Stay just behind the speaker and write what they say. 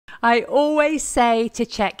I always say to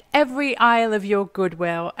check every aisle of your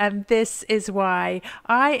Goodwill, and this is why.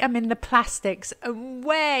 I am in the plastics, and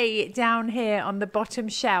way down here on the bottom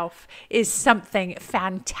shelf is something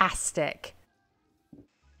fantastic.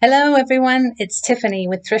 Hello everyone, it's Tiffany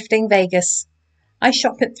with Thrifting Vegas. I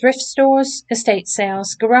shop at thrift stores, estate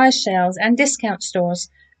sales, garage sales, and discount stores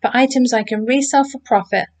for items I can resell for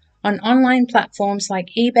profit on online platforms like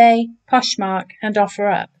eBay, Poshmark, and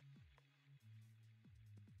OfferUp.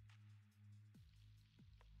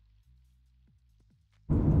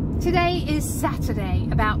 Today is Saturday,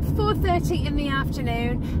 about 4:30 in the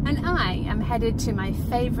afternoon, and I am headed to my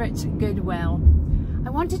favourite Goodwill.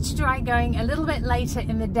 I wanted to try going a little bit later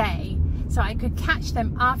in the day so I could catch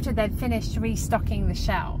them after they'd finished restocking the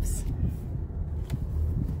shelves.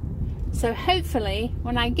 So hopefully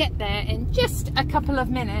when I get there in just a couple of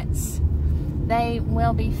minutes, they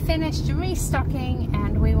will be finished restocking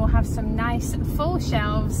and we will have some nice full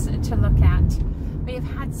shelves to look at. We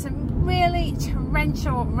have had some really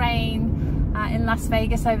torrential rain in Las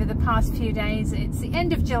Vegas over the past few days. It's the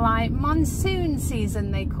end of July, monsoon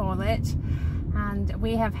season they call it, and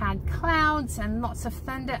we have had clouds and lots of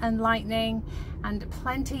thunder and lightning and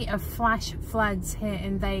plenty of flash floods here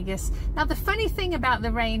in Vegas. Now the funny thing about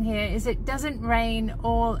the rain here is it doesn't rain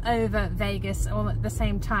all over Vegas all at the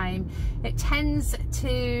same time. It tends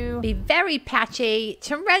to be very patchy,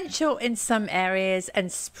 torrential in some areas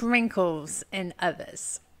and sprinkles in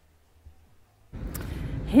others.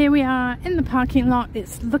 Here we are in the parking lot.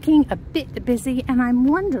 It's looking a bit busy and I'm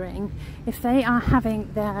wondering if they are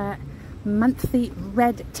having their monthly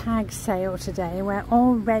red tag sale today where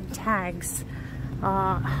all red tags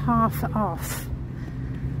are half off.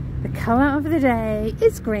 The color of the day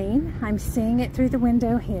is green. I'm seeing it through the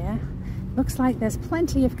window here. Looks like there's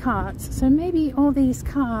plenty of carts, so maybe all these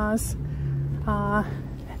cars are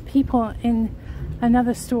people in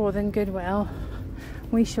another store than Goodwill.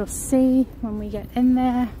 We shall see when we get in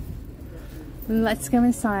there. Let's go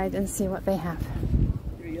inside and see what they have.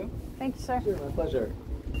 Here you go. Thank you, sir. Sure, my pleasure.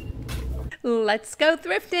 Let's go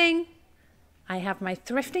thrifting! I have my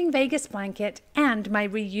Thrifting Vegas blanket and my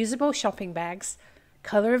reusable shopping bags.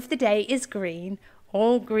 Color of the day is green.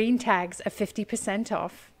 All green tags are 50%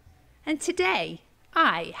 off. And today,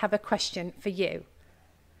 I have a question for you.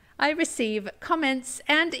 I receive comments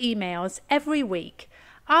and emails every week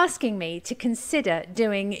asking me to consider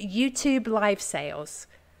doing YouTube live sales,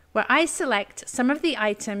 where I select some of the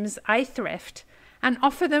items I thrift and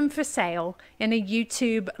offer them for sale in a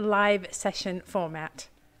YouTube live session format.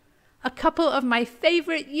 A couple of my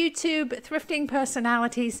favorite YouTube thrifting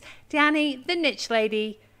personalities, Danny the Niche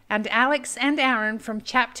Lady and Alex and Aaron from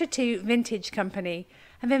Chapter 2 Vintage Company,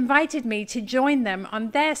 have invited me to join them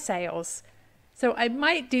on their sales. So I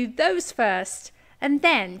might do those first and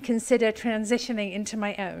then consider transitioning into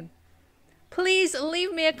my own. Please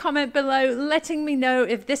leave me a comment below letting me know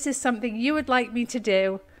if this is something you would like me to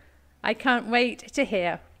do. I can't wait to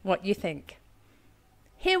hear what you think.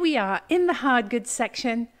 Here we are in the hard goods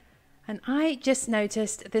section, and I just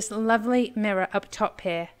noticed this lovely mirror up top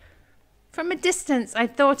here. From a distance I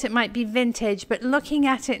thought it might be vintage, but looking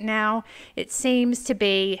at it now it seems to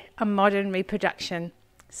be a modern reproduction,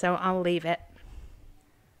 so I'll leave it.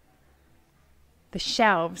 The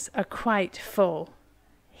shelves are quite full.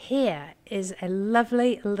 Here is a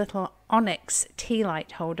lovely little onyx tea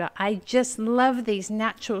light holder. I just love these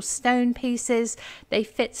natural stone pieces. They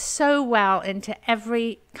fit so well into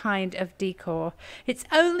every kind of decor. It's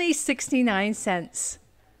only 69 cents.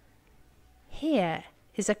 Here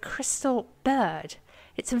is a crystal bird.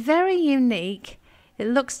 It's very unique. It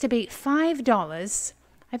looks to be $5.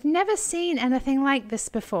 I've never seen anything like this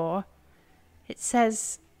before. It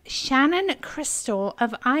says Shannon Krystle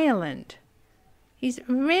of Ireland. He's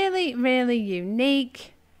really, really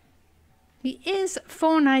unique. He is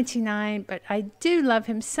 $4.99, but I do love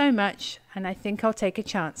him so much, and I think I'll take a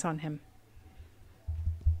chance on him.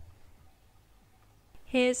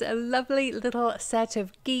 Here's a lovely little set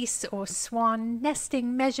of geese or swan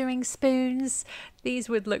nesting measuring spoons. These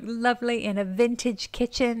would look lovely in a vintage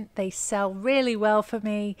kitchen. They sell really well for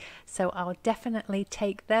me, so I'll definitely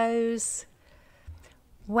take those.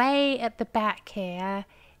 Way at the back here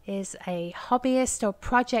is a hobbyist or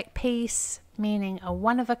project piece, meaning a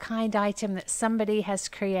one-of-a-kind item that somebody has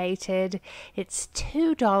created. It's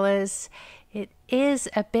 $2. It is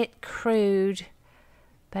a bit crude,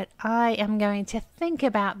 but I am going to think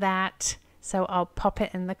about that, so I'll pop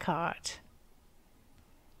it in the cart.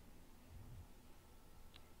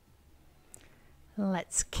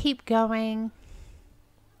 Let's keep going.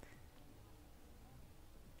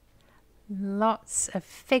 Lots of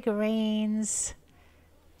figurines,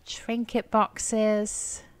 trinket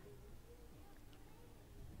boxes.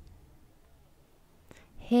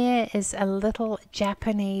 Here is a little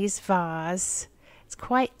Japanese vase. It's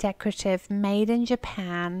quite decorative, made in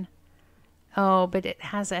Japan. Oh, but it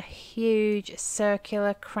has a huge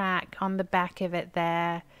circular crack on the back of it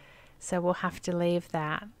there, so we'll have to leave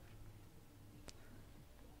that.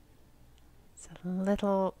 It's a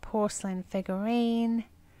little porcelain figurine.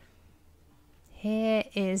 Here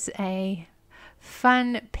is a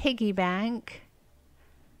fun piggy bank.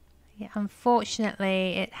 Yeah,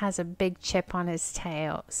 unfortunately, it has a big chip on his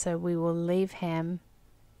tail, so we will leave him.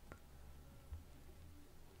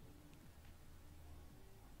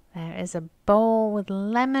 There is a bowl with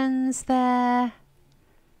lemons there.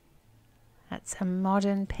 That's a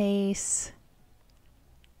modern piece.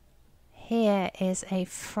 Here is a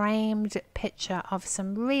framed picture of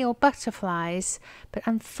some real butterflies, but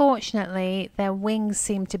unfortunately their wings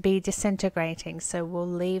seem to be disintegrating, so we'll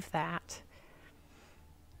leave that.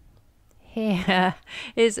 Here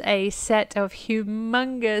is a set of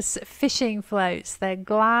humongous fishing floats. They're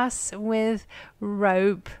glass with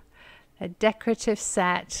rope, a decorative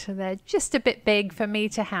set. They're just a bit big for me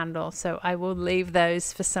to handle, so I will leave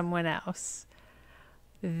those for someone else.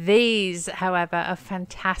 These, however, are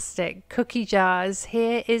fantastic. Cookie jars.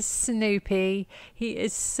 Here is Snoopy. He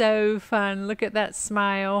is so fun. Look at that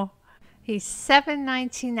smile. He's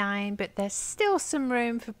 $7.99, but there's still some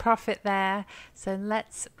room for profit there. So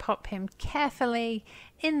let's pop him carefully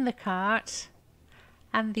in the cart.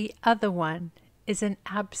 And the other one is an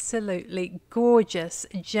absolutely gorgeous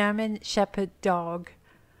German Shepherd dog.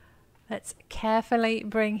 Let's carefully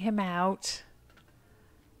bring him out.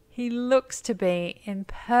 He looks to be in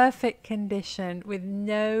perfect condition with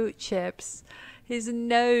no chips. His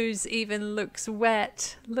nose even looks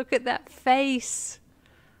wet. Look at that face.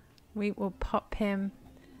 We will pop him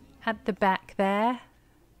at the back there.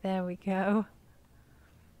 There we go.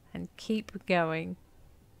 And keep going.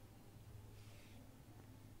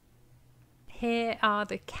 Here are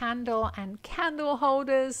the candle and candle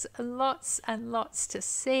holders. Lots and lots to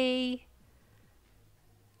see.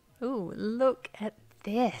 Ooh, look at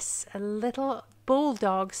this. A little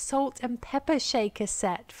bulldog salt and pepper shaker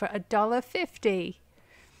set for $1.50.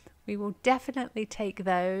 We will definitely take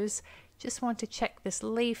those. Just want to check this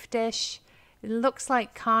leaf dish. It looks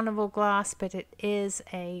like carnival glass, but it is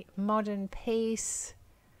a modern piece.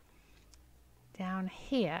 Down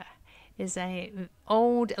here is a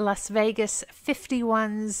old Las Vegas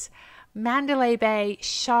 51s Mandalay Bay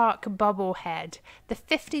shark bobblehead. The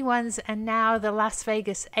 51s are now the Las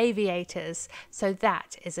Vegas Aviators, so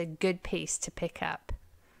that is a good piece to pick up.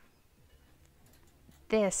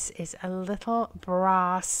 This is a little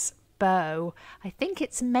brass bow. I think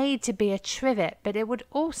it's made to be a trivet, but it would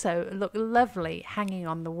also look lovely hanging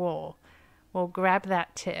on the wall. We'll grab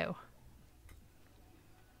that too.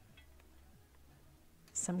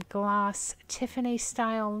 Some glass Tiffany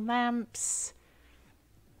style lamps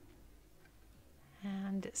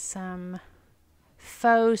and some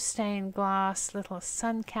faux stained glass little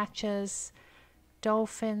sun catchers,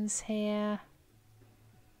 dolphins here.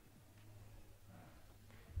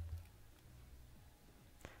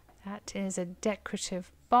 That is a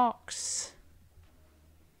decorative box.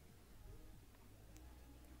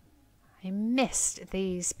 I missed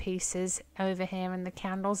these pieces over here in the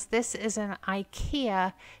candles. This is an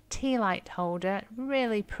IKEA tea light holder,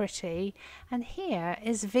 really pretty. And here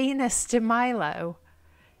is Venus de Milo.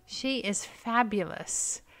 She is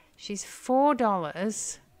fabulous. She's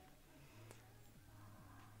 $4.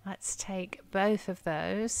 Let's take both of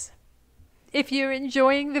those. If you're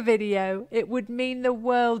enjoying the video, it would mean the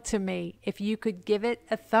world to me if you could give it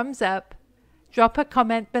a thumbs up, drop a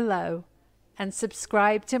comment below, and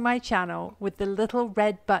subscribe to my channel with the little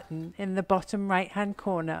red button in the bottom right hand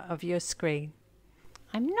corner of your screen.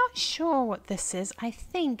 I'm not sure what this is. I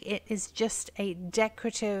think it is just a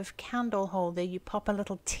decorative candle holder. You pop a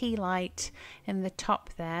little tea light in the top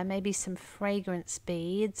there, maybe some fragrance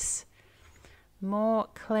beads. More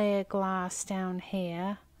clear glass down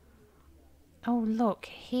here. Oh, look,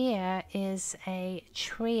 here is a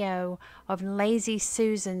trio of Lazy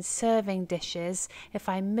Susan serving dishes. If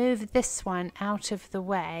I move this one out of the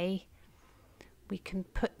way, we can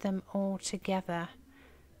put them all together.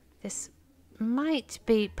 This might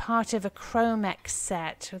be part of a Chromex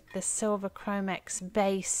set with the silver Chromex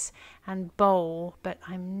base and bowl, but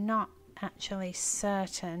I'm not actually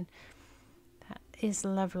certain. That is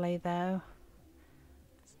lovely though.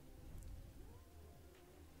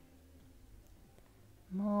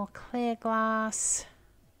 More clear glass.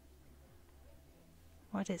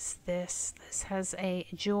 What is this? This has a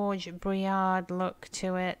George Briard look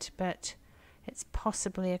to it, but it's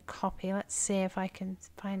possibly a copy. Let's see if I can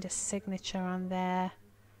find a signature on there.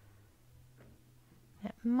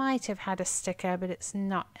 It might have had a sticker, but it's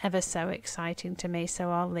not ever so exciting to me, so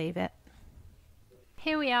I'll leave it.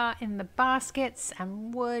 Here we are in the baskets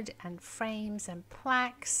and wood and frames and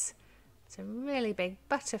plaques. It's a really big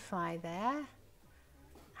butterfly there.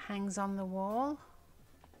 Hangs on the wall.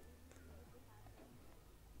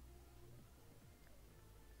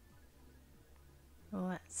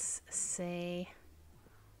 Let's see.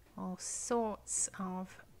 All sorts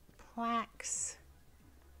of plaques.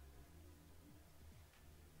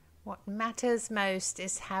 What matters most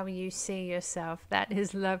is how you see yourself. That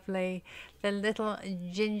is lovely. The little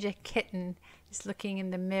ginger kitten is looking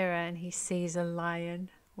in the mirror and he sees a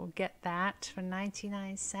lion. We'll get that for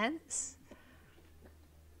 99 cents.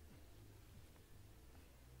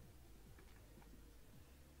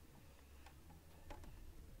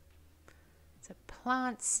 It's a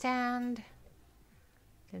plant stand.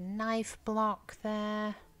 The knife block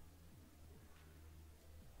there.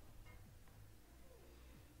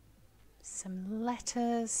 Some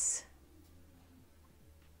letters.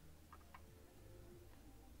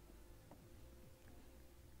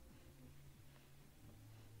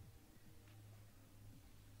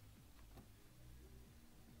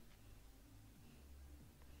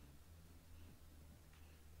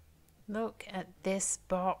 Look at this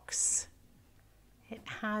box. It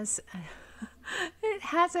has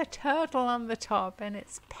a turtle on the top and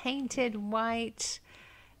it's painted white.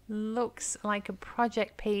 Looks like a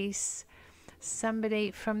project piece.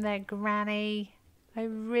 Somebody from their granny. I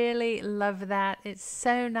really love that. It's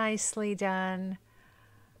so nicely done.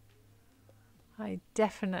 I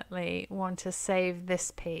definitely want to save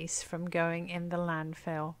this piece from going in the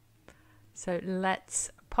landfill. So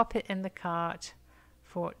let's pop it in the cart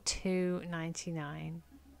for $2.99.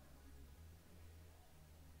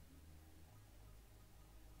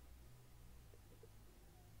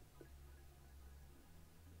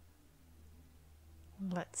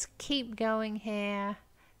 Let's keep going here.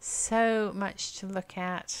 So much to look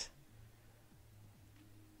at.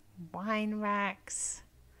 Wine racks,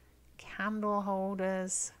 candle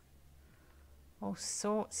holders, all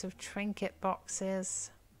sorts of trinket boxes.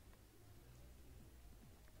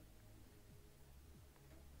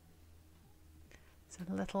 It's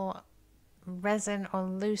a little resin or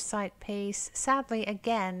lucite piece. Sadly,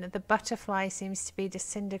 again, the butterfly seems to be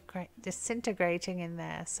disintegrating in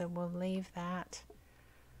there, so we'll leave that.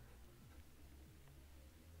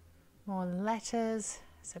 More letters.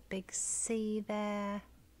 There's a big C there.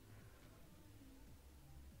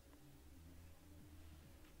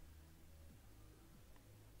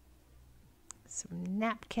 Some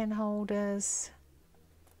napkin holders.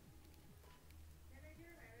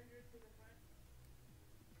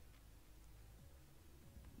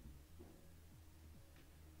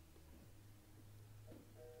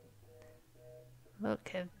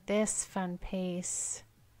 Look at this fun piece.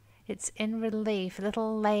 It's in relief,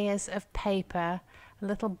 little layers of paper, a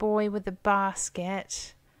little boy with a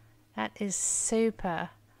basket. That is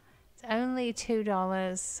super. It's only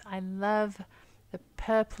 $2. I love the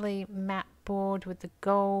purpley matte board with the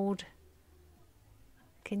gold.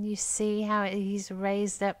 Can you see how he's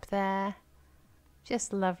raised up there?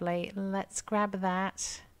 Just lovely. Let's grab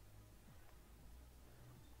that.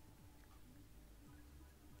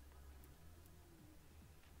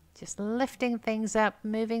 Just lifting things up,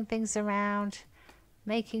 moving things around,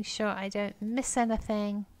 making sure I don't miss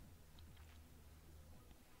anything.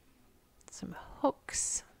 Some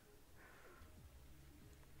hooks.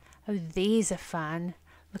 Oh, these are fun.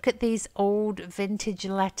 Look at these old vintage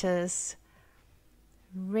letters.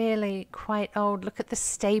 Really quite old. Look at the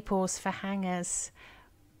staples for hangers.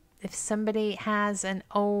 If somebody has an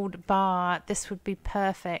old bar, this would be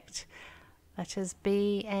perfect. Letters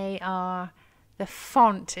B-A-R. The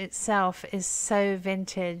font itself is so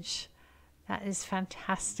vintage. That is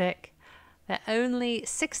fantastic. They're only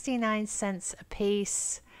 69 cents a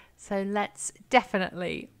piece, so let's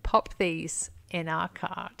definitely pop these in our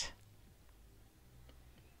cart.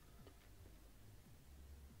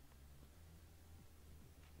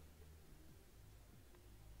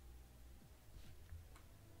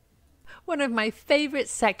 One of my favorite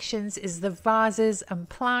sections is the vases and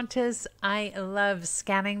planters. I love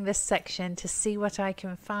scanning this section to see what I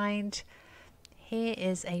can find. Here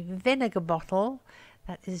is a vinegar bottle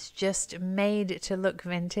that is just made to look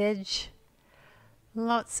vintage.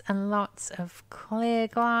 Lots and lots of clear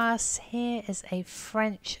glass. Here is a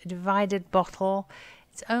French divided bottle.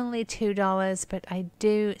 It's only $2, but I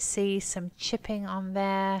do see some chipping on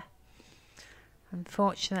there,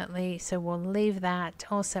 unfortunately, so we'll leave that.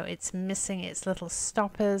 Also, it's missing its little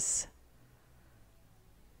stoppers.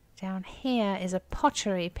 Down here is a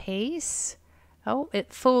pottery piece, Oh,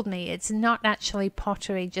 it fooled me. It's not actually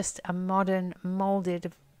pottery, just a modern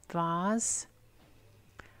molded vase.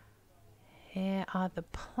 Here are the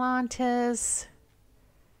planters.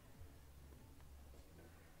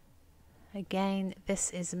 Again, this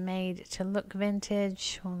is made to look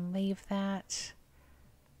vintage. We'll leave that.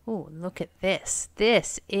 Oh, look at this.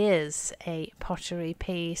 This is a pottery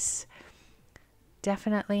piece.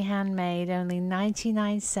 Definitely handmade, only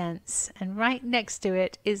 99 cents. And right next to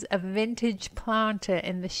it is a vintage planter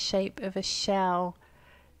in the shape of a shell.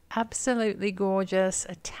 Absolutely gorgeous,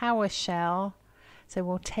 a tower shell. So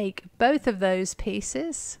we'll take both of those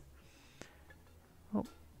pieces. Oh.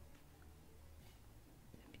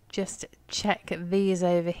 Just check these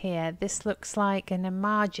over here. This looks like an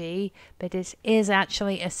emoji, but it is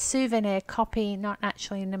actually a souvenir copy, not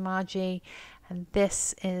actually an emoji. And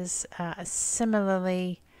this is a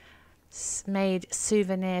similarly made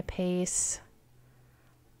souvenir piece.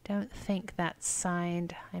 Don't think that's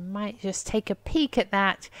signed. I might just take a peek at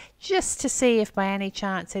that just to see if by any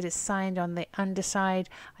chance it is signed on the underside.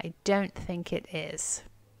 I don't think it is.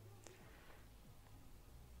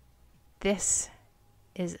 This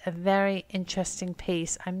is a very interesting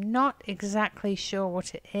piece. I'm not exactly sure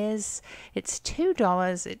what it is. It's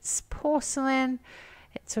 $2. It's porcelain.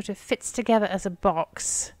 It sort of fits together as a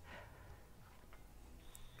box.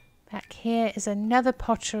 Back here is another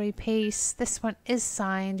pottery piece. This one is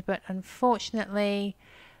signed, but unfortunately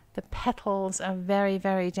the petals are very,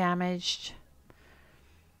 very damaged.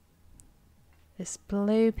 This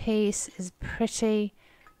blue piece is pretty,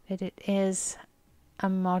 but it is a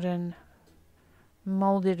modern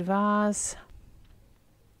molded vase.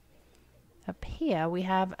 Up here we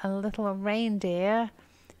have a little reindeer.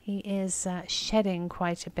 He is shedding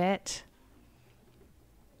quite a bit.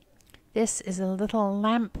 This is a little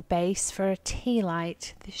lamp base for a tea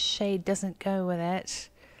light. This shade doesn't go with it.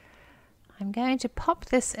 I'm going to pop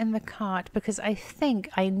this in the cart because I think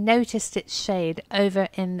I noticed its shade over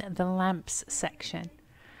in the lamps section.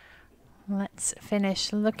 Let's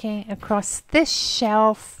finish looking across this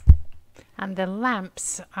shelf, and the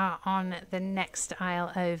lamps are on the next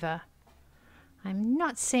aisle over. I'm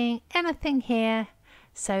not seeing anything here.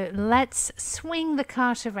 So let's swing the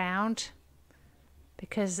cart around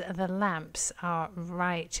because the lamps are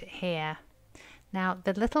right here. Now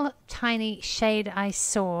the little tiny shade I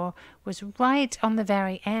saw was right on the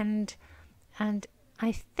very end, and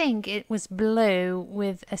I think it was blue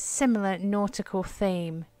with a similar nautical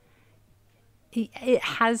theme. It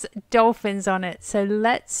has dolphins on it, so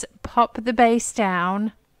let's pop the base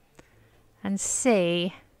down and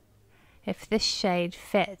see if this shade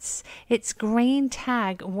fits. It's green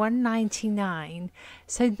tag $1.99,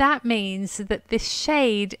 so that means that this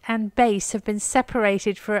shade and base have been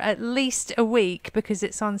separated for at least a week because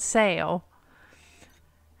it's on sale,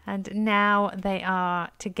 and now they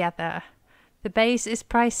are together. The base is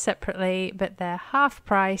priced separately, but they're half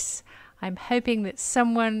price. I'm hoping that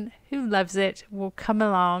someone who loves it will come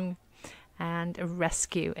along and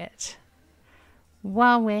rescue it.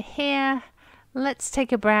 While we're here, let's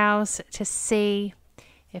take a browse to see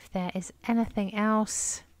if there is anything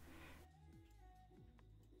else.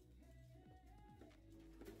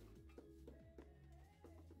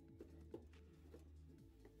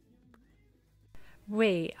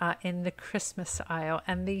 We are in the Christmas aisle,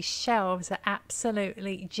 and these shelves are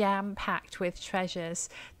absolutely jam-packed with treasures.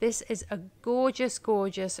 This is a gorgeous,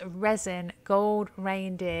 gorgeous resin gold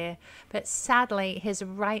reindeer, but sadly his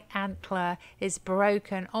right antler is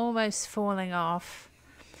broken, almost falling off.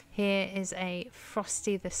 Here is a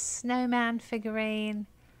Frosty the Snowman figurine.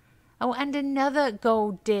 Oh, and another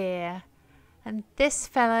gold deer. And this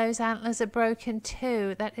fellow's antlers are broken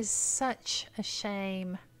too. That is such a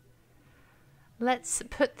shame. Let's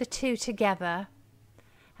put the two together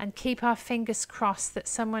and keep our fingers crossed that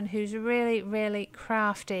someone who's really, really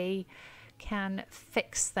crafty can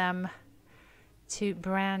fix them to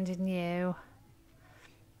brand new.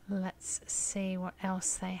 Let's see what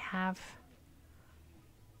else they have.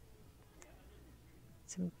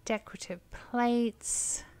 Some decorative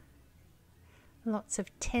plates, lots of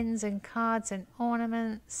tins and cards and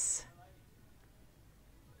ornaments.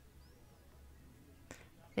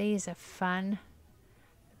 These are fun.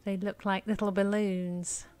 They look like little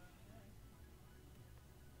balloons.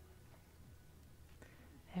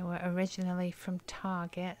 They were originally from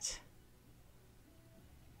Target.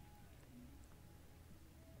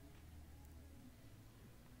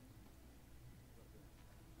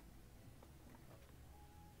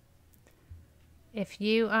 If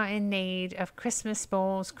you are in need of Christmas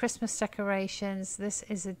balls, Christmas decorations, this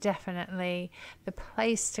is definitely the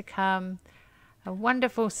place to come. A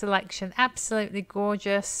wonderful selection, absolutely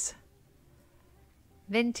gorgeous.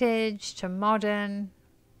 vintage to modern,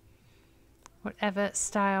 whatever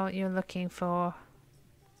style you're looking for.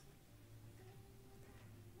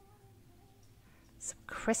 Some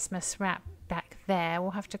Christmas wrap back there.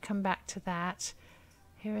 We'll have to come back to that.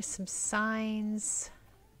 Here are some signs.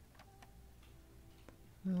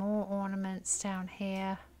 More ornaments down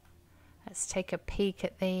here. Let's take a peek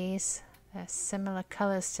at these. They're similar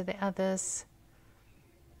colors to the others.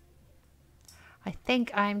 I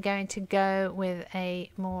think I'm going to go with a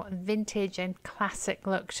more vintage and classic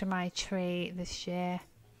look to my tree this year.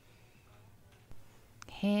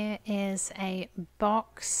 Here is a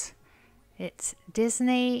box. It's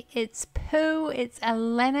Disney, it's Pooh, it's a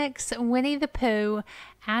Lennox Winnie the Pooh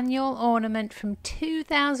annual ornament from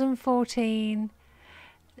 2014.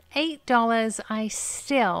 $8. I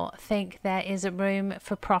still think there is a room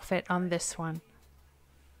for profit on this one.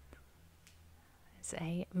 It's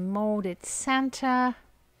a molded Santa.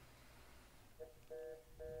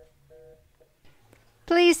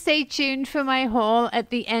 Please stay tuned for my haul at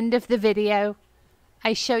the end of the video.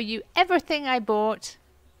 I show you everything I bought,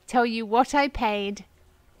 tell you what I paid,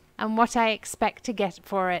 and what I expect to get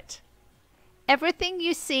for it. Everything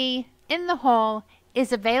you see in the haul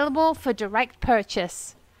is available for direct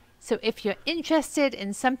purchase. So if you're interested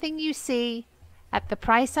in something you see at the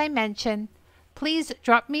price I mention, please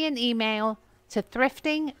drop me an email to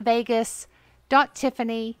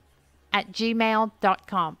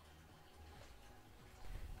thriftingvegas.tiffany@gmail.com.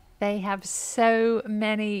 They have so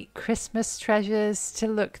many Christmas treasures to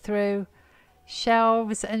look through.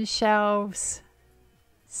 Shelves and shelves.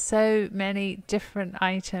 So many different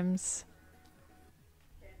items.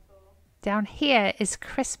 Down here is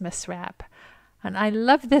Christmas wrap. And I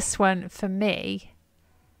love this one for me.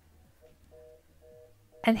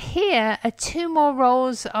 And here are 2 more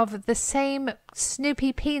rolls of the same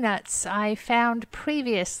Snoopy peanuts I found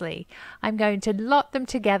previously. I'm going to lot them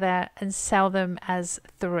together and sell them as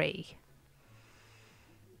 3.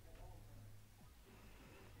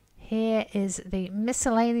 Here is the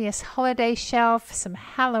miscellaneous holiday shelf, some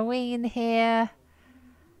Halloween here.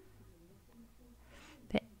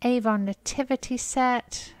 The Avon Nativity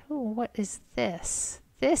set. Oh, what is this?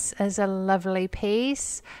 This is a lovely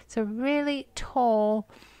piece. It's a really tall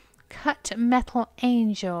cut metal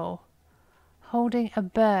angel holding a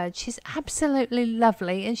bird. She's absolutely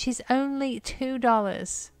lovely and she's only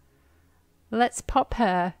 $2. Let's pop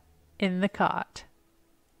her in the cart.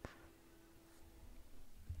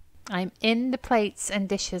 I'm in the plates and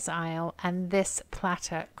dishes aisle and this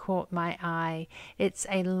platter caught my eye. It's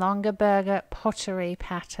a Longaberger pottery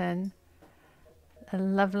pattern. A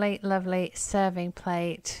lovely, lovely serving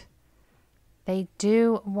plate. They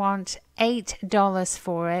do want $8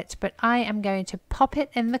 for it, but I am going to pop it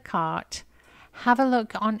in the cart, have a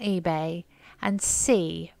look on eBay, and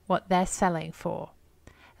see what they're selling for.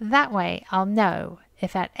 That way I'll know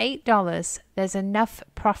if at $8 there's enough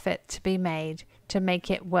profit to be made to make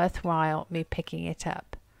it worthwhile me picking it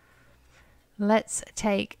up. Let's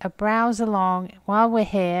take a browse along while we're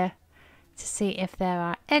here to see if there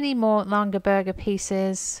are any more Longaberger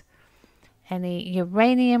pieces, any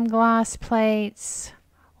uranium glass plates,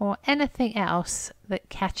 or anything else that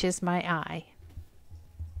catches my eye.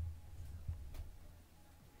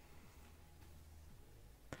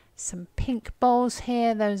 Some pink bowls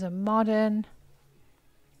here, those are modern.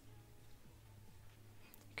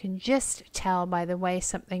 You can just tell by the way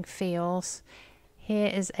something feels. Here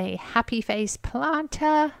is a happy face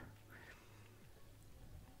planter.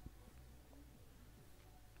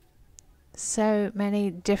 So many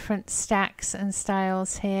different stacks and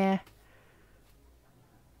styles here.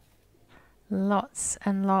 Lots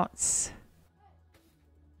and lots.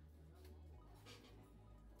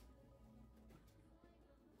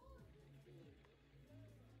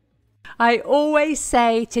 I always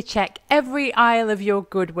say to check every aisle of your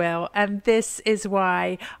Goodwill, and this is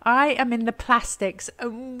why. I am in the plastics,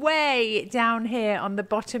 and way down here on the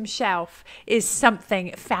bottom shelf is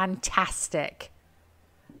something fantastic.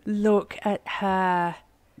 Look at her.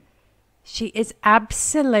 She is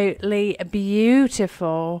absolutely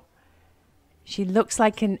beautiful. She looks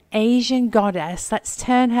like an Asian goddess. Let's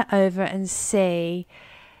turn her over and see.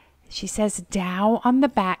 She says Dow on the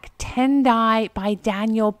back, 10 dye by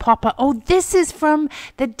Daniel Popper. Oh, this is from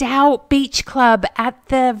the Dow Beach Club at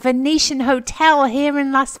the Venetian Hotel here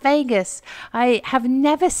in Las Vegas. I have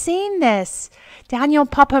never seen this. Daniel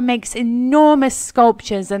Popper makes enormous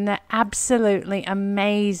sculptures and they're absolutely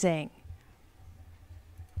amazing.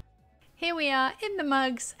 Here we are in the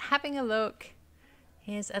mugs having a look.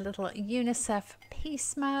 Here's a little UNICEF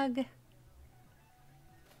peace mug.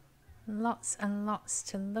 Lots and lots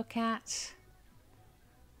to look at.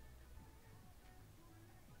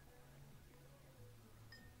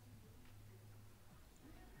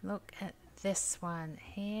 Look at this one.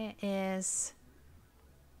 Here is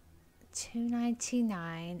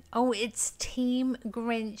 $2.99. Oh, it's Team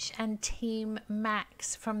Grinch and Team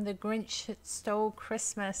Max from The Grinch Stole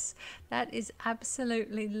Christmas. That is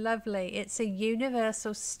absolutely lovely. It's a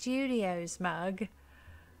Universal Studios mug.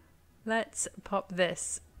 Let's pop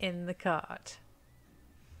this in the cart.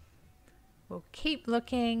 We'll keep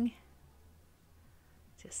looking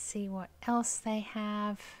to see what else they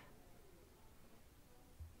have.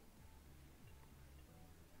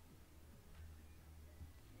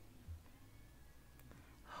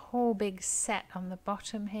 Whole big set on the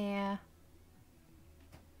bottom here.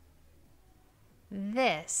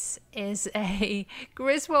 This is a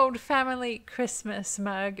Griswold family Christmas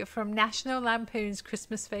mug from National Lampoon's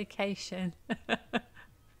Christmas Vacation.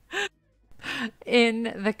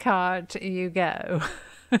 In the cart you go.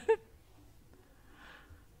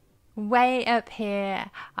 Way up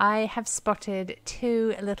here, I have spotted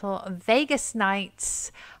two little Vegas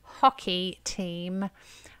Knights hockey team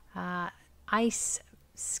ice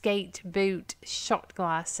skate boot shot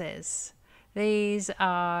glasses. These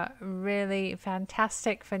are really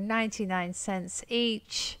fantastic for 99 cents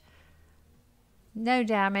each. No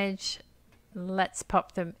damage. Let's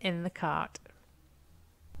pop them in the cart.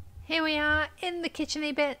 Here we are in the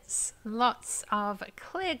kitcheny bits. Lots of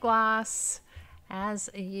clear glass as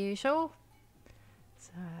usual.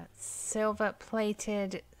 So silver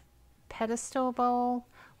plated pedestal bowl.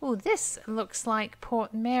 Oh, this looks like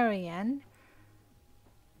Port Marion,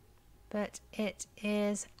 but it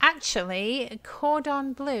is actually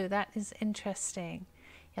cordon bleu. That is interesting.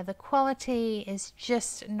 Yeah, the quality is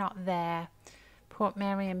just not there. Port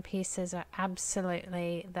Marion pieces are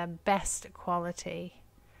absolutely the best quality.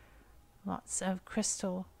 Lots of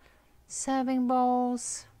crystal serving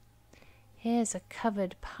bowls. Here's a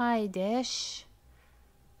covered pie dish.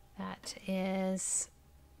 That is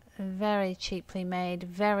very cheaply made,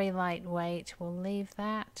 very lightweight. We'll leave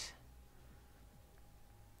that.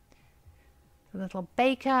 A little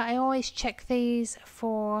baker. I always check these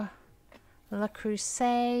for Le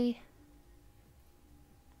Creuset.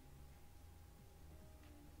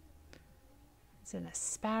 It's an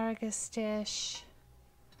asparagus dish.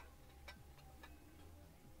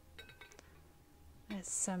 There's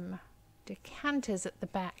some decanters at the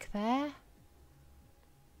back there.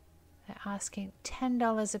 They're asking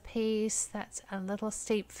 $10 a piece. That's a little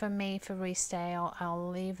steep for me for resale. I'll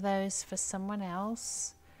leave those for someone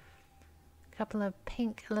else. A couple of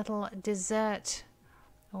pink little dessert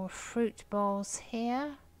or fruit bowls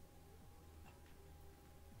here.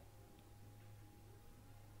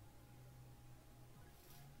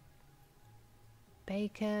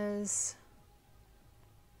 Bakers.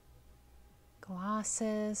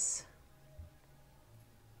 Glasses.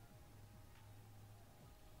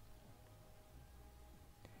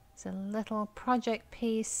 It's a little project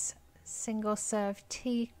piece, single serve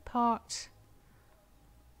teapot.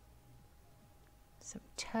 Some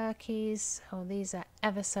turkeys. Oh, these are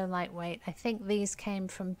ever so lightweight. I think these came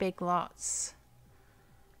from Big Lots.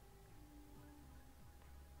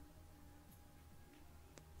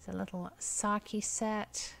 It's a little sake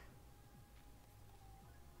set.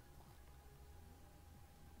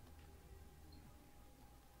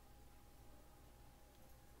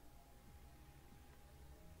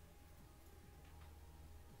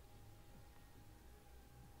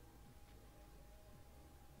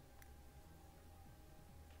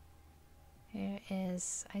 Here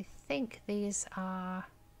is, I think these are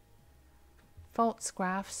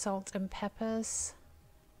Pfaltzgraff salt and peppers.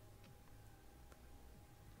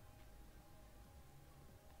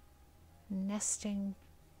 Nesting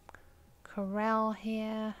corral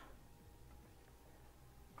here.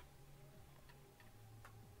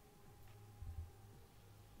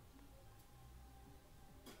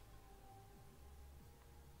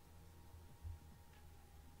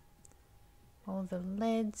 All the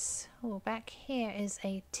lids. Oh, back here is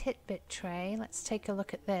a titbit tray. Let's take a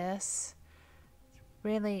look at this.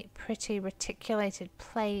 Really pretty reticulated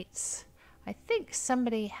plates. I think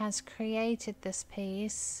somebody has created this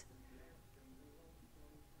piece.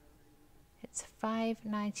 It's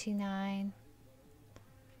 $5.99.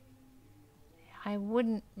 I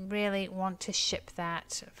wouldn't really want to ship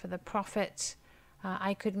that for the profit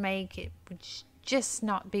I could make. It would just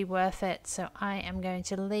not be worth it, so I am going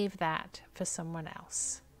to leave that for someone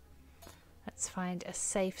else. Let's find a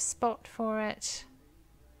safe spot for it.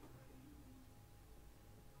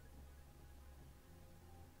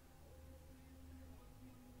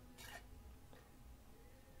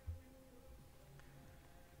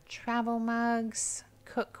 Travel mugs,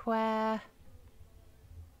 cookware.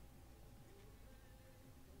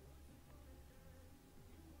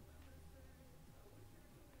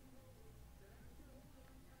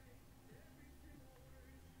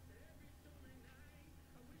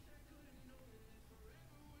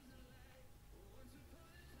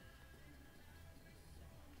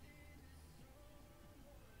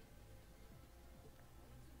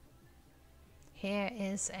 Here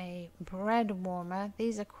is a bread warmer.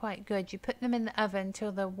 These are quite good. You put them in the oven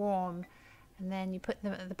till they're warm, and then you put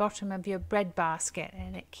them at the bottom of your bread basket,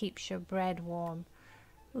 and it keeps your bread warm.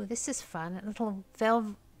 Oh, this is fun. A little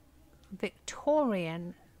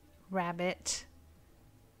Victorian rabbit.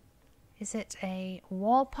 Is it a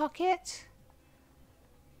wall pocket?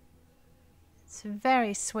 It's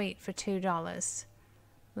very sweet for $2.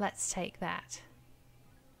 Let's take that.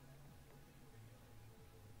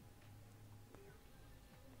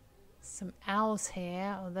 Some owls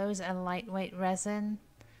here. Oh, those are lightweight resin.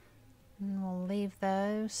 And we'll leave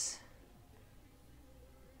those.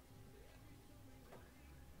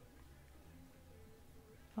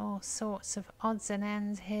 All sorts of odds and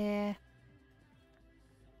ends here.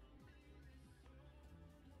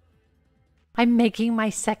 I'm making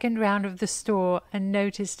my second round of the store and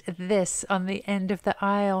noticed this on the end of the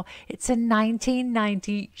aisle. It's a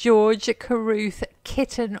 1990 George Caruth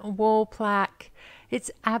kitten wall plaque.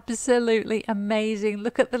 It's absolutely amazing.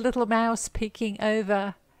 Look at the little mouse peeking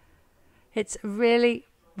over. It's really,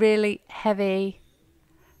 really heavy.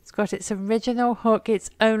 It's got its original hook. It's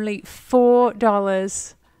only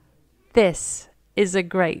 $4. This is a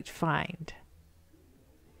great find.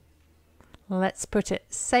 Let's put it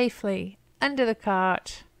safely under the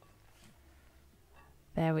cart.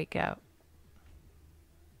 There we go.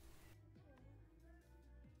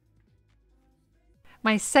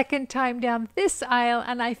 My second time down this aisle,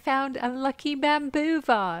 and I found a lucky bamboo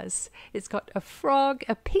vase. It's got a frog,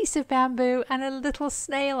 a piece of bamboo, and a little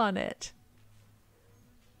snail on it.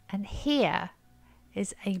 And here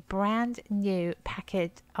is a brand new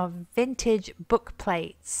packet of vintage book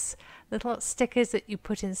plates. Little stickers that you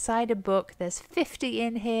put inside a book. There's 50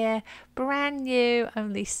 in here. Brand new,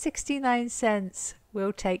 only 69 cents.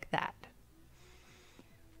 We'll take that.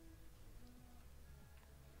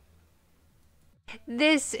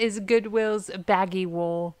 This is Goodwill's baggy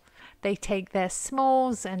wall. They take their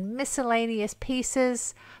smalls and miscellaneous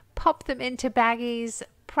pieces, pop them into baggies,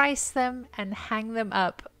 price them, and hang them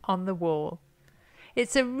up on the wall.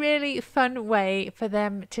 It's a really fun way for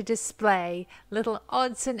them to display little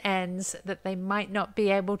odds and ends that they might not be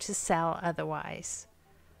able to sell otherwise.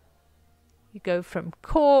 You go from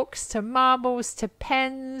corks to marbles to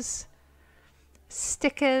pens,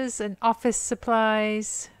 stickers and office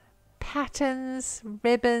supplies, patterns,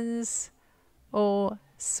 ribbons, all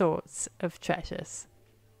sorts of treasures.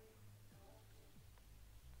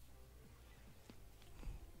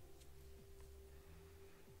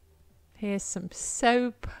 Here's some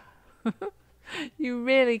soap. You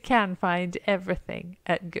really can find everything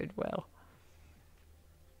at Goodwill.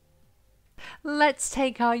 Let's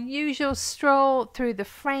take our usual stroll through the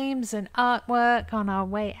frames and artwork on our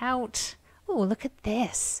way out. Oh, look at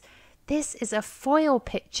this. This is a foil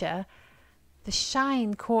picture. The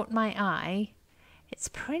shine caught my eye. It's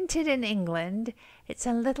printed in England. It's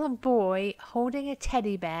a little boy holding a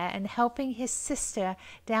teddy bear and helping his sister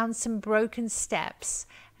down some broken steps.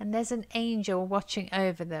 And there's an angel watching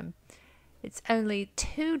over them. It's only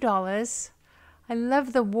 $2. I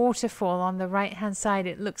love the waterfall on the right-hand side.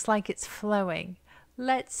 It looks like it's flowing.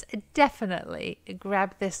 Let's definitely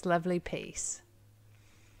grab this lovely piece.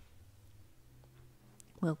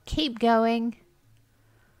 We'll keep going.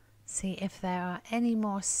 See if there are any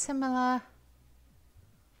more similar.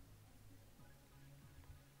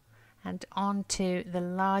 And on to the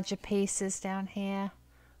larger pieces down here.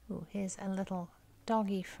 Oh, here's a little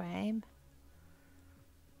doggy frame.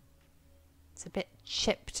 It's a bit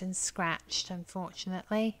chipped and scratched,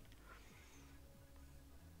 unfortunately.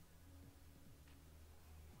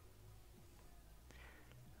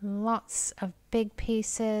 Lots of big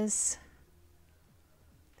pieces.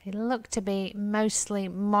 They look to be mostly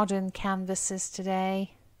modern canvases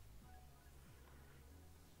today.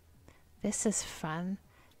 This is fun.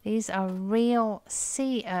 These are real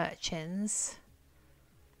sea urchins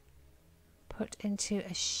put into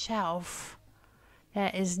a shelf. There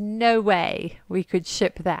is no way we could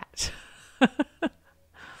ship that.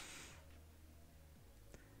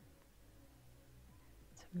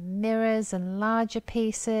 Mirrors and larger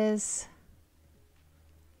pieces.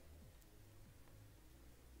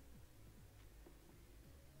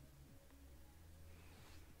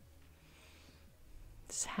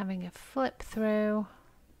 Just having a flip through.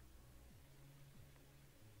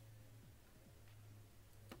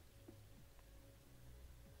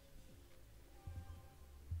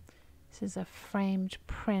 This is a framed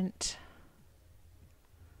print.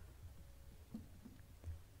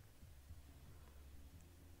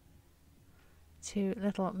 Two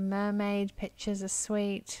little mermaid pictures are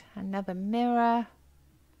sweet. Another mirror.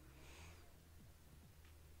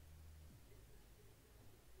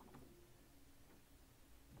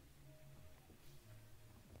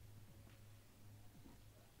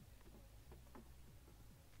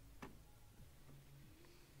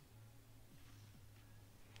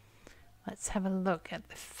 Let's have a look at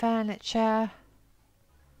the furniture.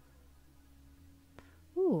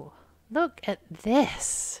 Ooh, look at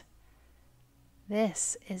this.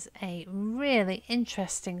 This is a really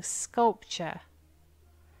interesting sculpture.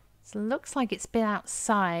 It looks like it's been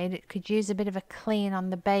outside. It could use a bit of a clean on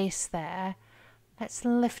the base there. Let's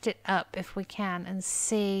lift it up if we can and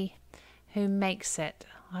see who makes it.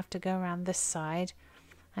 I'll have to go around this side.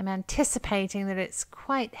 I'm anticipating that it's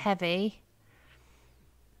quite heavy.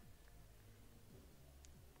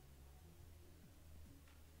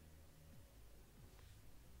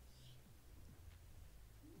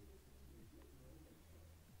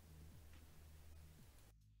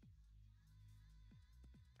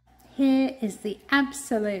 Here is the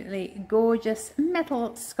absolutely gorgeous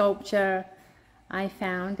metal sculpture I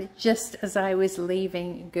found just as I was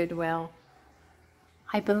leaving Goodwill.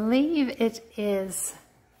 I believe it is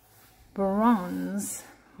bronze,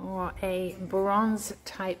 or a bronze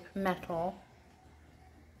type metal.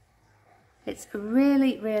 It's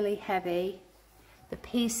really, really heavy. The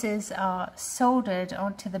pieces are soldered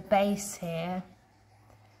onto the base here.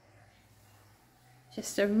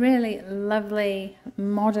 Just a really lovely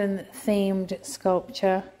modern themed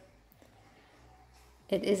sculpture.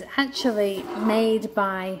 It is actually made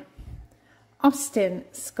by Austin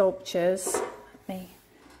Sculptures. Let me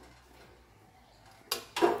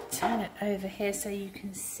turn it over here so you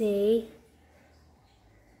can see.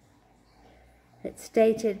 It's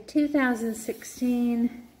dated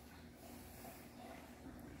 2016.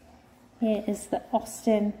 Here is the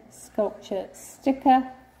Austin Sculpture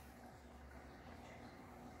sticker.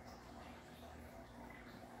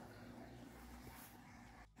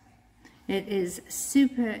 It is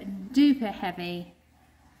super duper heavy,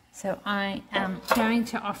 so I am going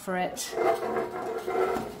to offer it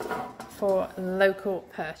for local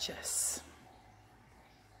purchase.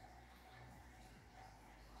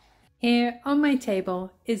 Here on my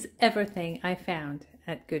table is everything I found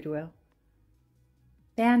at Goodwill.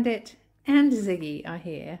 Bandit and Ziggy are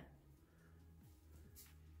here.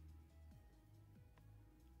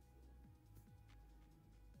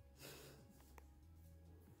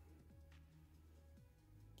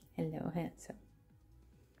 Hello, handsome.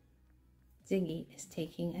 Ziggy is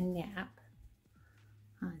taking a nap.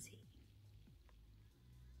 Ozzy.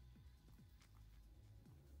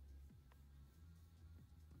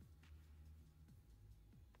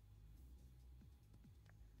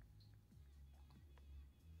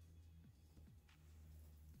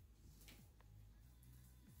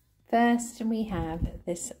 First, we have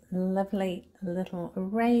this lovely little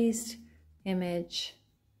raised image.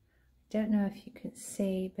 Don't know if you can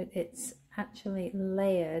see, but it's actually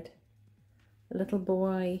layered. The little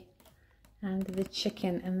boy and the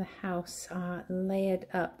chicken and the house are layered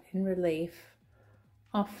up in relief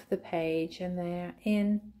off the page, and they're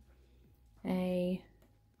in a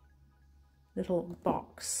little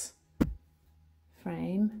box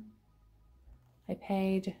frame. I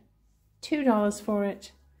paid $2 for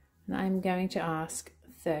it, and I'm going to ask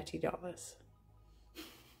 $30.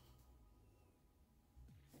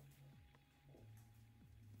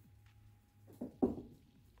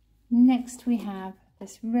 Next we have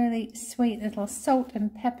this really sweet little salt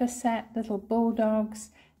and pepper set, little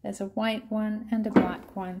bulldogs. There's a white one and a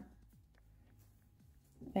black one.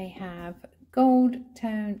 They have gold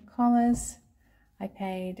tone collars. I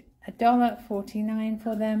paid $1.49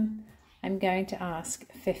 for them. I'm going to ask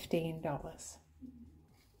 $15.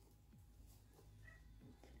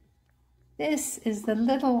 This is the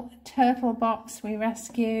little turtle box we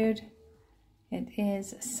rescued. It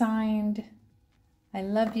is signed "I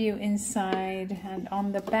love you" inside, and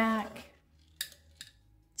on the back,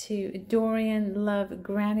 "To Dorian, love,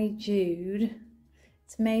 Granny Jude."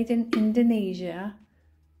 It's made in Indonesia.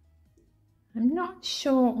 I'm not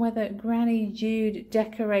sure whether Granny Jude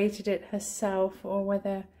decorated it herself or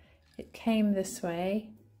whether it came this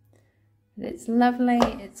way. But it's lovely.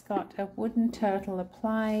 It's got a wooden turtle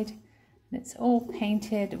applied, and it's all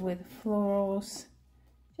painted with florals.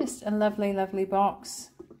 Just a lovely, lovely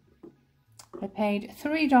box. I paid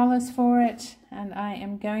 $3 for it, and I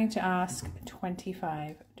am going to ask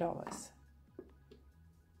 $25.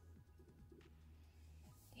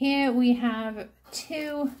 Here we have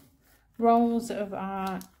 2 rolls of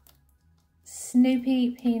our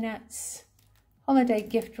Snoopy Peanuts holiday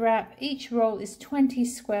gift wrap. Each roll is 20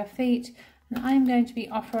 square feet, and I'm going to be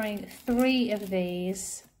offering 3 of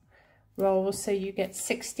these rolls, so you get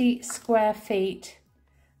 60 square feet,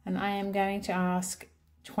 and I am going to ask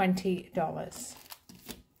 $20.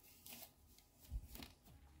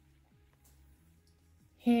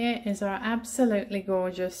 Here is our absolutely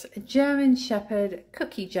gorgeous German Shepherd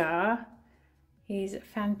cookie jar. He's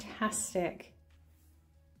fantastic.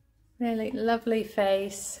 Really lovely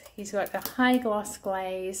face. He's got a high gloss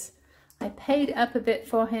glaze. I paid up a bit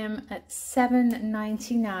for him at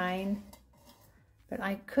 $7.99, but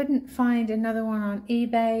I couldn't find another one on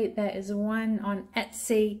eBay. There is one on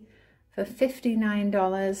Etsy for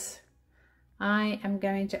 $59. I am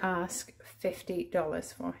going to ask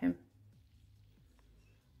 $50 for him.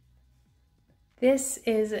 This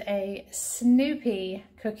is a Snoopy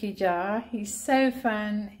cookie jar. He's so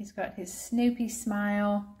fun. He's got his Snoopy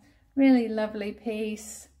smile. Really lovely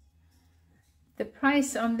piece. The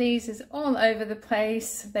price on these is all over the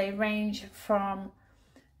place. They range from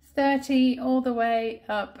 $30 all the way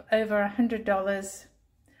up over $100.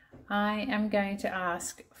 I am going to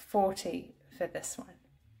ask $40 for this one.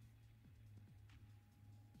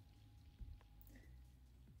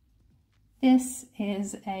 This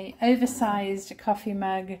is a oversized coffee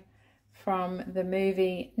mug from the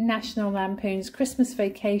movie National Lampoon's Christmas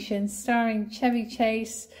Vacation, starring Chevy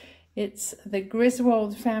Chase. It's the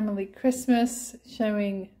Griswold family Christmas,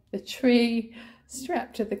 showing the tree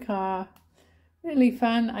strapped to the car. Really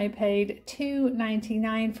fun. I paid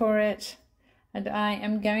 $2.99 for it, and I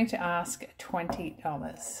am going to ask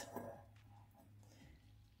 $20.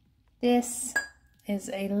 This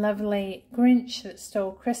is a lovely Grinch That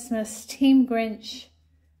Stole Christmas, Team Grinch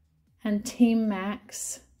and Team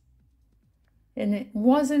Max. And it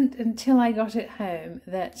wasn't until I got it home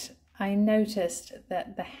that I noticed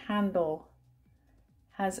that the handle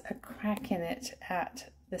has a crack in it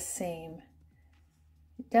at the seam.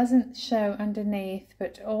 It doesn't show underneath,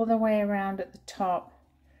 but all the way around at the top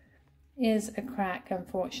is a crack,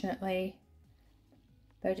 unfortunately.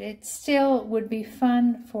 But it still would be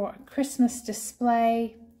fun for a Christmas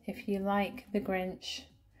display if you like the Grinch.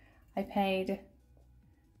 I paid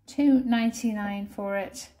 $2.99 for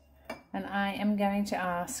it, and I am going to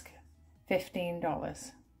ask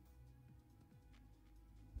 $15.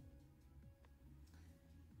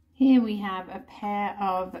 Here we have a pair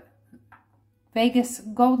of Vegas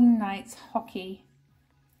Golden Knights hockey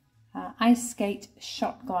ice skate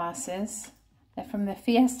shot glasses. They're from the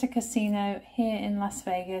Fiesta Casino here in Las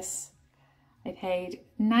Vegas. I paid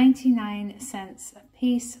 99 cents a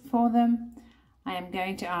piece for them. I am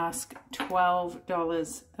going to ask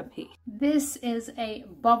 $12 a piece. This is a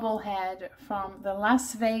bobblehead from the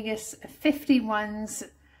Las Vegas 51s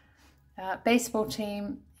baseball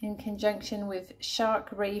team in conjunction with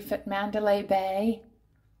Shark Reef at Mandalay Bay.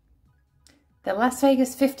 The Las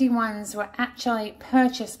Vegas 51s were actually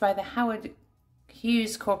purchased by the Howard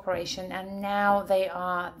Hughes Corporation, and now they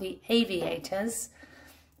are the Aviators.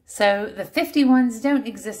 So the 51s don't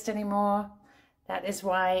exist anymore. That is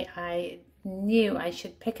why I knew I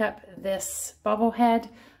should pick up this bobblehead.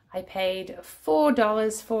 I paid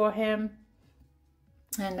 $4 for him,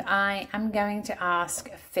 and I am going to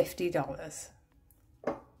ask $50.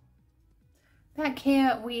 Back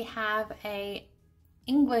here we have a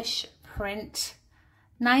English print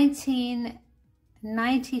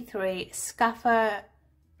 1993 Scaffer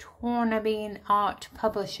Tornabine Art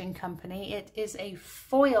Publishing Company. It is a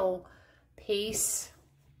foil piece.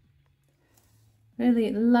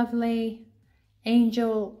 Really lovely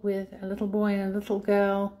angel with a little boy and a little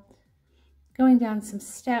girl going down some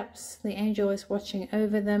steps. The angel is watching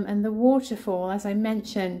over them, and the waterfall, as I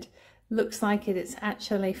mentioned, looks like it's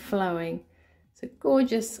actually flowing. It's a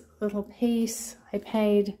gorgeous little piece. I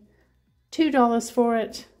paid $2 for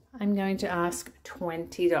it. I'm going to ask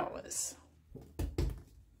 $20.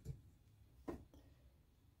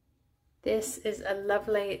 This is a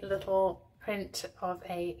lovely little print of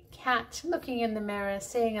a cat looking in the mirror,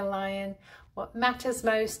 seeing a lion. What matters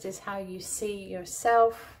most is how you see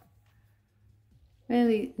yourself.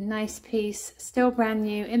 Really nice piece, still brand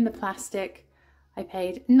new in the plastic. I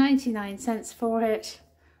paid 99 cents for it,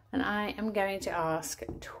 and I am going to ask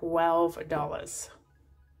 $12.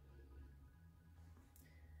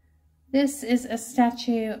 This is a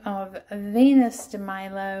statue of Venus de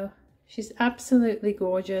Milo. She's absolutely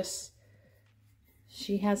gorgeous.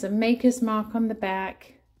 She has a maker's mark on the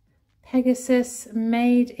back. Pegasus,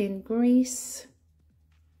 made in Greece.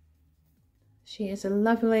 She is a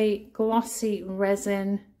lovely glossy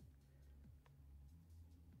resin.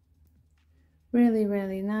 Really,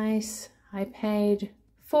 really nice. I paid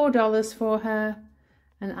 $4 for her,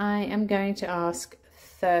 and I am going to ask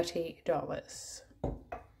 $30.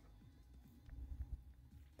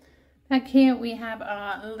 Back here we have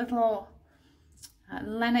our little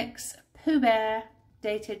Lennox Pooh Bear,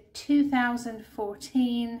 dated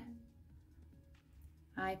 2014.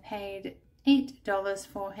 I paid $8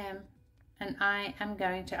 for him, and I am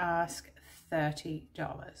going to ask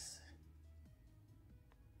 $30.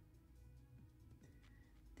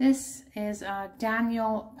 This is our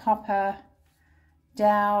Daniel Popper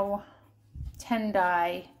Dow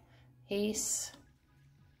 10-die piece.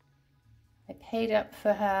 I paid up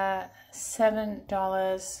for her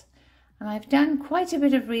 $7, and I've done quite a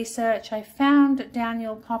bit of research. I found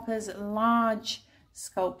Daniel Popper's large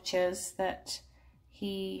sculptures that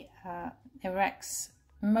he erects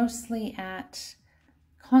mostly at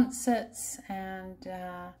concerts, and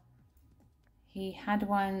he had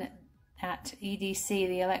one at EDC,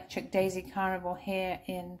 the Electric Daisy Carnival here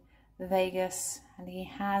in Vegas, and he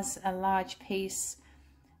has a large piece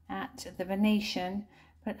at the Venetian,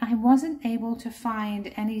 but I wasn't able to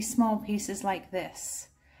find any small pieces like this.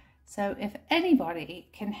 So if anybody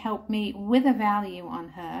can help me with a value on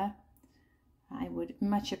her, I would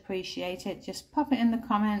much appreciate it. Just pop it in the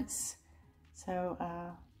comments so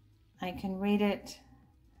I can read it,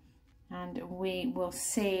 and we will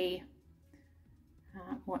see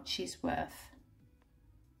what she's worth.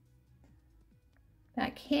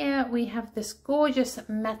 Back here we have this gorgeous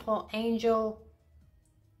metal angel.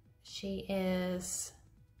 She is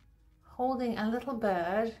holding a little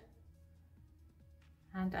bird,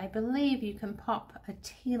 and I believe you can pop a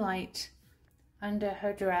tea light under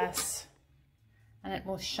her dress and it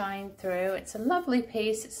will shine through. It's a lovely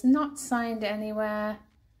piece. It's not signed anywhere.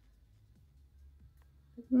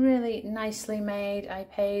 Really nicely made. I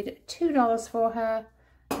paid $2 for her.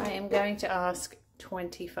 I am going to ask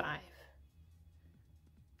 $25.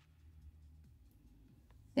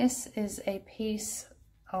 This is a piece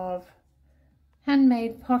of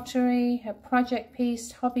handmade pottery, a project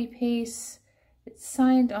piece, hobby piece. It's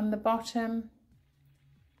signed on the bottom.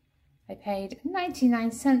 I paid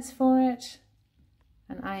 99 cents for it,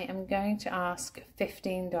 and I am going to ask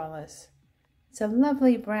 $15. It's a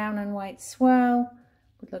lovely brown and white swirl.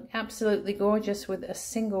 Would look absolutely gorgeous with a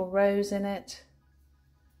single rose in it.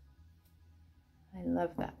 I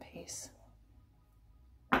love that piece.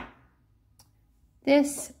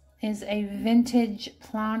 This is a vintage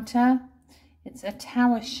planter. It's a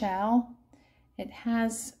tower shell. It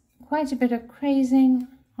has quite a bit of crazing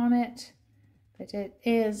on it, but it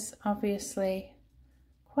is obviously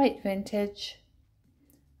quite vintage.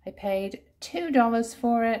 I paid $2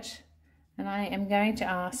 for it, and I am going to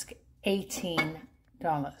ask $18.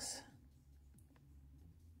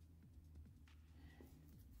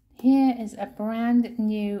 Here is a brand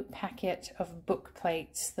new packet of book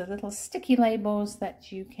plates, the little sticky labels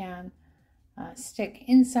that you can stick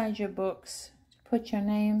inside your books to put your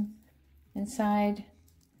name inside.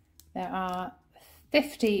 There are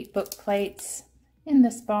 50 book plates in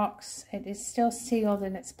this box. It is still sealed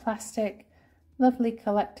in its plastic. Lovely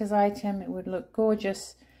collector's item. It would look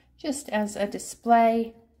gorgeous just as a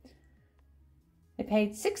display. I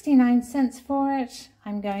paid 69 cents for it.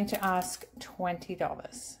 I'm going to ask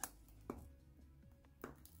 $20.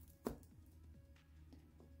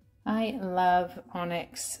 I love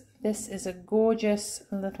onyx. This is a gorgeous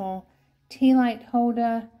little tea light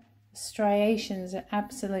holder. The striations are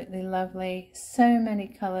absolutely lovely. So many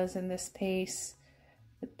colors in this piece.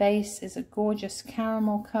 The base is a gorgeous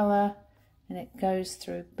caramel color, and it goes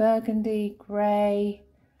through burgundy, gray,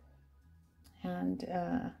 and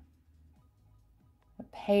a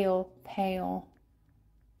pale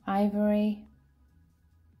ivory.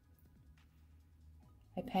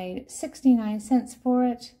 I paid 69 cents for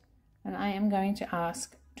it, and I am going to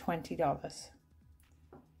ask $20.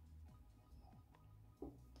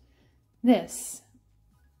 This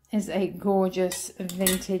is a gorgeous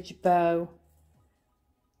vintage bow.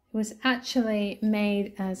 It was actually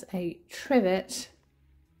made as a trivet,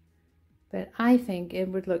 but I think it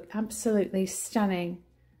would look absolutely stunning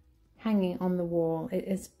hanging on the wall. It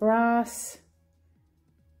is brass,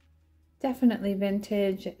 definitely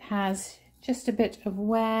vintage. It has just a bit of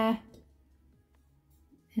wear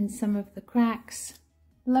in some of the cracks.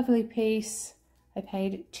 Lovely piece. I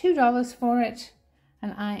paid $2 for it,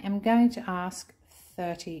 and I am going to ask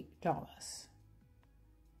 $30.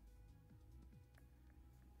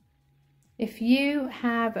 If you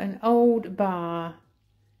have an old bar,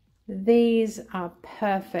 these are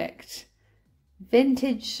perfect.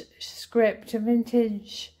 Vintage script,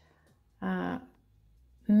 vintage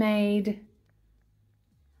made.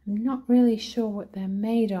 I'm not really sure what they're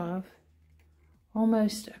made of.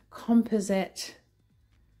 Almost a composite.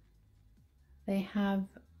 They have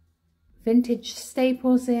vintage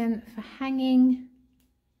staples in for hanging,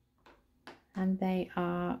 and they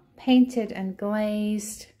are painted and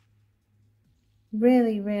glazed.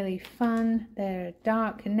 Really, really fun. They're a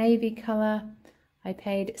dark navy color. I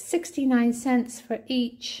paid 69 cents for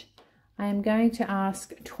each. I am going to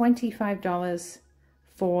ask $25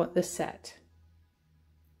 for the set.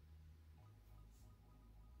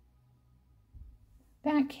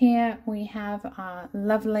 Back here we have our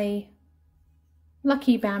lovely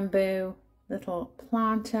Lucky Bamboo little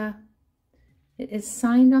planter. It is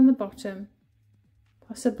signed on the bottom,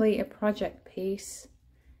 possibly a project piece.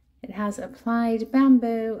 It has applied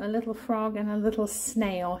bamboo, a little frog and a little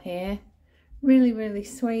snail here. Really, really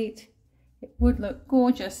sweet. It would look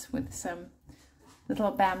gorgeous with some little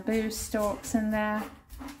bamboo stalks in there.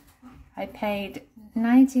 I paid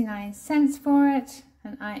 99 cents for it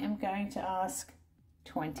and I am going to ask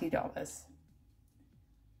 $20.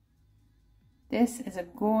 This is a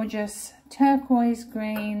gorgeous turquoise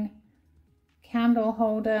green candle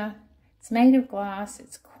holder. It's made of glass,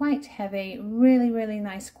 it's quite heavy, really, really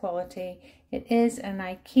nice quality. It is an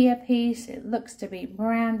IKEA piece, it looks to be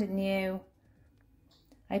brand new.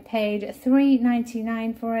 I paid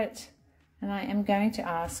 $3.99 for it and I am going to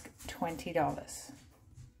ask $20.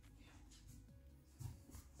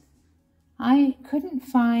 I couldn't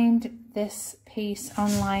find this piece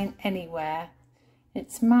online anywhere.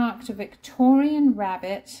 It's marked Victorian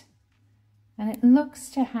Rabbit and it looks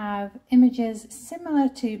to have images similar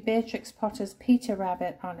to Beatrix Potter's Peter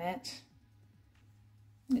Rabbit on it.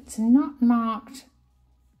 It's not marked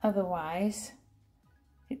otherwise.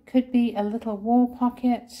 It could be a little wall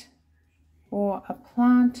pocket or a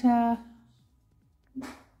planter.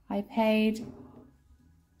 I paid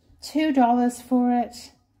 $2 for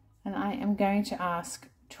it and I am going to ask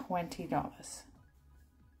 $20.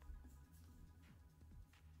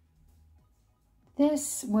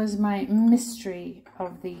 This was my mystery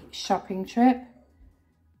of the shopping trip.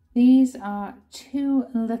 These are two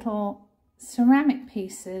little ceramic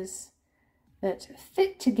pieces that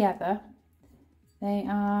fit together. They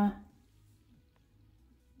are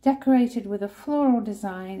decorated with a floral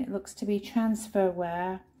design. It looks to be transfer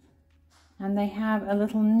wear, and they have a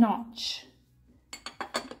little notch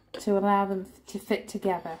to allow them to fit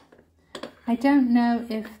together. I don't know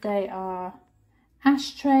if they are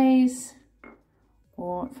ashtrays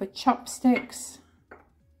or for chopsticks.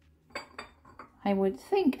 I would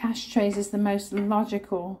think ashtrays is the most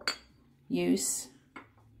logical use.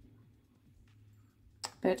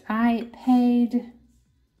 But I paid,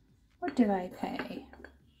 what did I pay?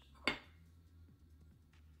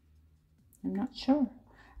 I'm not sure.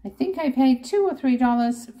 I think I paid $2 or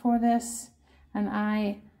 $3 for this, and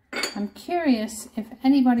I'm curious if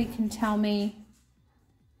anybody can tell me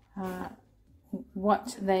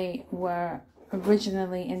what they were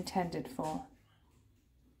originally intended for.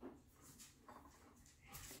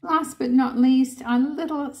 Last but not least, a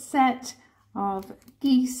little set of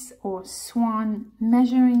geese or swan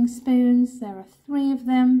measuring spoons. There are 3 of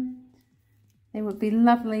them. They would be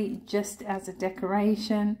lovely just as a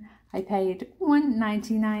decoration. I paid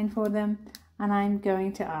 $1.99 for them and I'm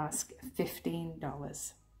going to ask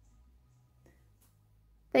 $15.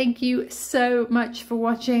 Thank you so much for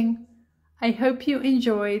watching. I hope you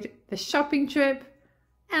enjoyed the shopping trip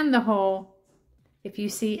and the haul. If you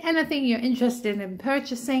see anything you're interested in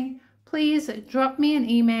purchasing, please drop me an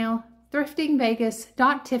email,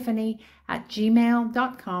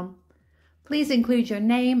 thriftingvegas.tiffany@gmail.com. Please include your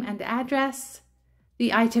name and address,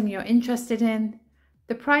 the item you're interested in,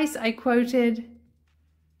 the price I quoted,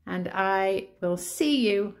 and I will see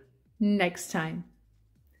you next time.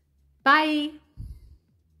 Bye!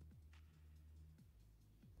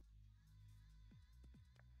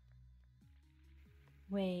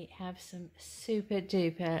 We have some super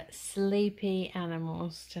duper sleepy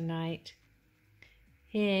animals tonight.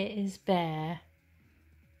 Here is Bear.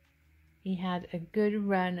 He had a good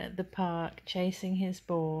run at the park chasing his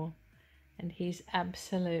ball and he's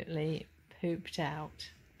absolutely pooped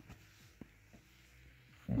out.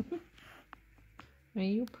 Are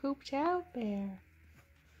you pooped out, Bear?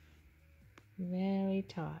 Very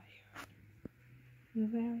tired. You're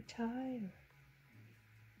very tired.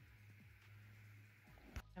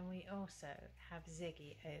 And we also have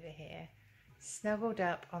Ziggy over here, snuggled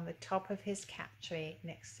up on the top of his cat tree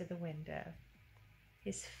next to the window.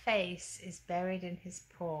 His face is buried in his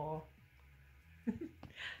paw.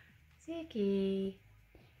 Ziggy!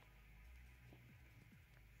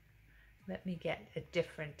 Let me get a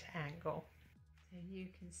different angle so you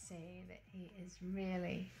can see that he is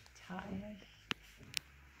really tired.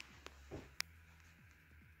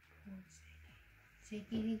 Poor Ziggy.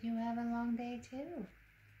 Ziggy, did you have a long day too?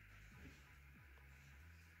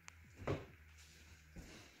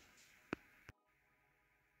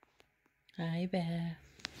 Hi, Bear.